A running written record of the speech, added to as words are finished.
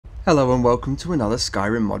Hello and welcome to another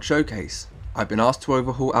Skyrim mod showcase. I've been asked to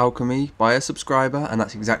overhaul Alchemy by a subscriber and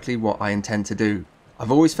that's exactly what I intend to do.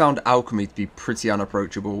 I've always found Alchemy to be pretty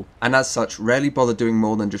unapproachable and as such rarely bother doing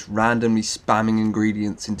more than just randomly spamming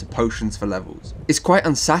ingredients into potions for levels. It's quite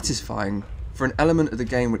unsatisfying for an element of the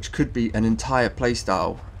game which could be an entire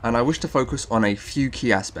playstyle, and I wish to focus on a few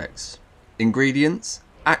key aspects: ingredients,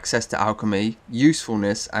 access to alchemy,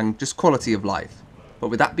 usefulness and just quality of life. But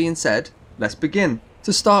with that being said, let's begin.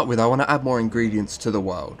 To start with, I want to add more ingredients to the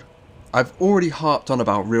world. I've already harped on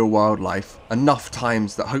about real world life enough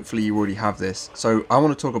times that hopefully you already have this, so I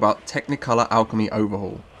want to talk about Technicolor Alchemy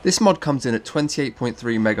Overhaul. This mod comes in at 28.3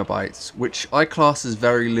 megabytes, which I class as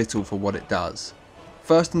very little for what it does.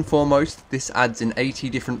 First and foremost, this adds in 80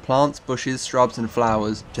 different plants, bushes, shrubs and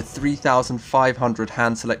flowers to 3,500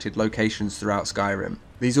 hand-selected locations throughout Skyrim.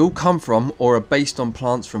 These all come from or are based on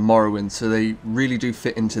plants from Morrowind, so they really do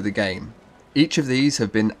fit into the game. Each of these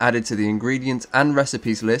have been added to the ingredients and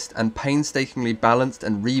recipes list and painstakingly balanced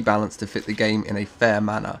and rebalanced to fit the game in a fair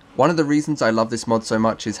manner. One of the reasons I love this mod so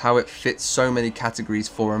much is how it fits so many categories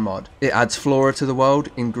for a mod. It adds flora to the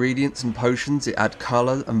world, ingredients and potions, it adds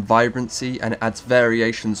colour and vibrancy, and it adds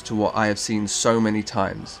variations to what I have seen so many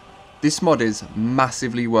times. This mod is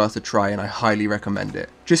massively worth a try and I highly recommend it.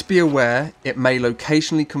 Just be aware, it may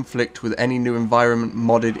locationally conflict with any new environment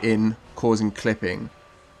modded in, causing clipping.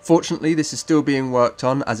 Fortunately, this is still being worked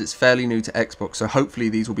on as it's fairly new to Xbox, so hopefully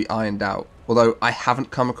these will be ironed out, although I haven't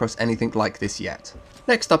come across anything like this yet.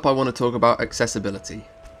 Next up, I want to talk about accessibility.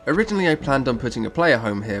 Originally I planned on putting a player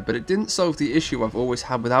home here, but it didn't solve the issue I've always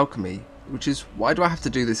had with Alchemy, which is, why do I have to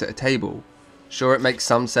do this at a table? Sure, it makes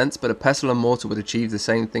some sense, but a pestle and mortar would achieve the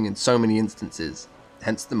same thing in so many instances.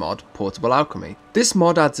 Hence the mod, Portable Alchemy. This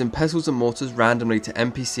mod adds in pestles and mortars randomly to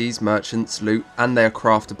NPCs, merchants, loot, and they are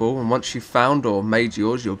craftable, and once you've found or made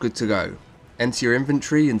yours, you're good to go. Enter your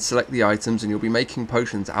inventory and select the items and you'll be making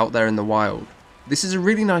potions out there in the wild. This is a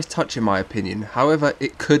really nice touch in my opinion, however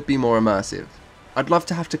it could be more immersive. I'd love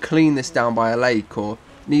to have to clean this down by a lake or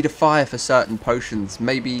need a fire for certain potions,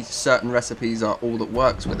 maybe certain recipes are all that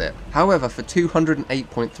works with it. However, for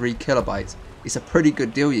 208.3 kilobytes, it's a pretty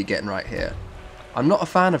good deal you're getting right here. I'm not a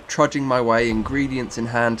fan of trudging my way ingredients in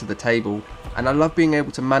hand to the table, and I love being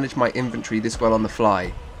able to manage my inventory this well on the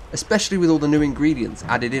fly, especially with all the new ingredients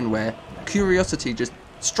added in where curiosity just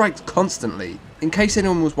strikes constantly. In case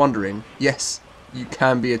anyone was wondering, yes, you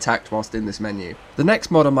can be attacked whilst in this menu. The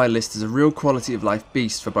next mod on my list is a real quality of life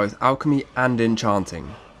beast for both alchemy and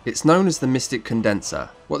enchanting. It's known as the Mystic Condenser.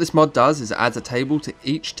 What this mod does is it adds a table to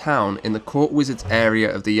each town in the Court Wizards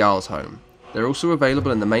area of the Jarl's home. They're also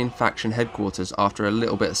available in the main faction headquarters after a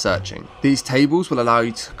little bit of searching. These tables will allow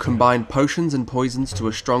you to combine potions and poisons to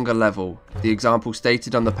a stronger level. The example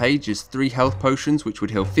stated on the page is 3 health potions which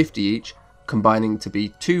would heal 50 each, combining to be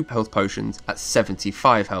 2 health potions at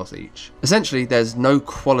 75 health each. Essentially there's no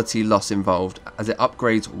quality loss involved as it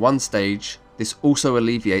upgrades one stage. This also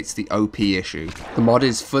alleviates the OP issue. The mod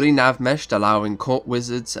is fully nav meshed, allowing court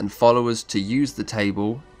wizards and followers to use the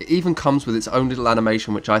table. It even comes with its own little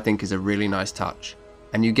animation which I think is a really nice touch.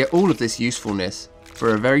 And you get all of this usefulness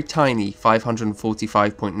for a very tiny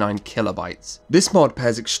 545.9 kilobytes. This mod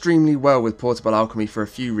pairs extremely well with Portable Alchemy for a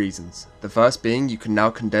few reasons. The first being you can now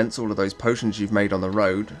condense all of those potions you've made on the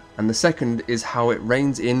road, and the second is how it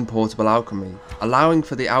reins in Portable Alchemy, allowing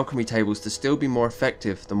for the alchemy tables to still be more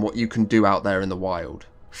effective than what you can do out there in the wild.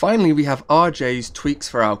 Finally, we have RJ's Tweaks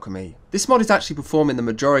for Alchemy. This mod is actually performing the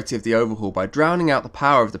majority of the overhaul by drowning out the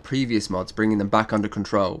power of the previous mods, bringing them back under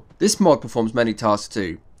control. This mod performs many tasks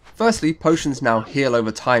too. Firstly, potions now heal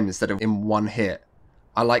over time instead of in one hit.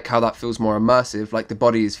 I like how that feels more immersive, like the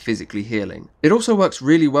body is physically healing. It also works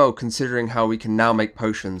really well considering how we can now make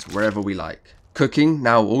potions wherever we like. Cooking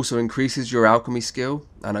now also increases your alchemy skill.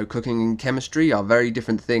 I know cooking and chemistry are very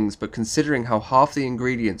different things, but considering how half the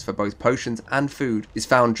ingredients for both potions and food is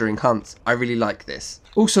found during hunts, I really like this.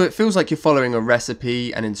 Also, it feels like you're following a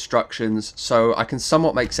recipe and instructions, so I can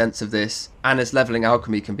somewhat make sense of this, and as leveling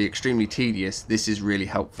alchemy can be extremely tedious, this is really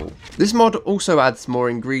helpful. This mod also adds more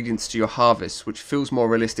ingredients to your harvest, which feels more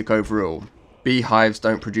realistic overall. Beehives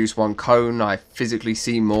don't produce one cone, I physically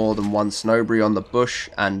see more than one snowberry on the bush,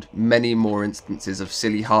 and many more instances of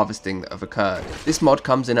silly harvesting that have occurred. This mod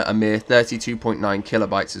comes in at a mere 32.9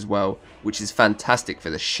 kilobytes as well, which is fantastic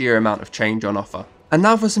for the sheer amount of change on offer. And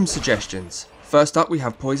now for some suggestions. First up we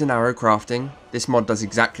have poison arrow crafting. This mod does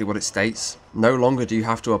exactly what it states. No longer do you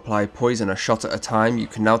have to apply poison a shot at a time, you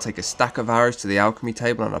can now take a stack of arrows to the alchemy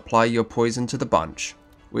table and apply your poison to the bunch.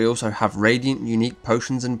 We also have Radiant unique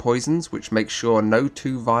potions and poisons, which make sure no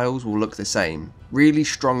two vials will look the same. Really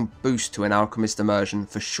strong boost to an alchemist immersion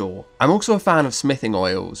for sure. I'm also a fan of smithing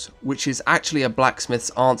oils, which is actually a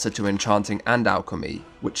blacksmith's answer to enchanting and alchemy,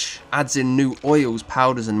 which adds in new oils,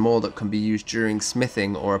 powders and more that can be used during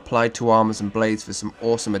smithing or applied to armors and blades for some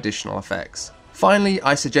awesome additional effects. Finally,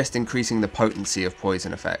 I suggest increasing the potency of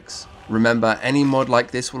poison effects. Remember, any mod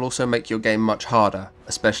like this will also make your game much harder,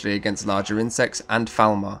 especially against larger insects and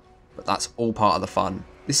Falmer, but that's all part of the fun.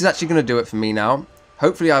 This is actually going to do it for me now.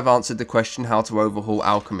 Hopefully I've answered the question how to overhaul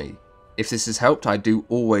alchemy. If this has helped, I do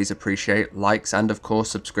always appreciate likes and of course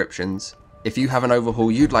subscriptions. If you have an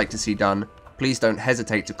overhaul you'd like to see done, please don't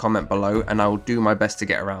hesitate to comment below and I will do my best to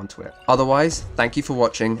get around to it. Otherwise, thank you for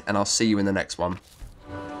watching and I'll see you in the next one.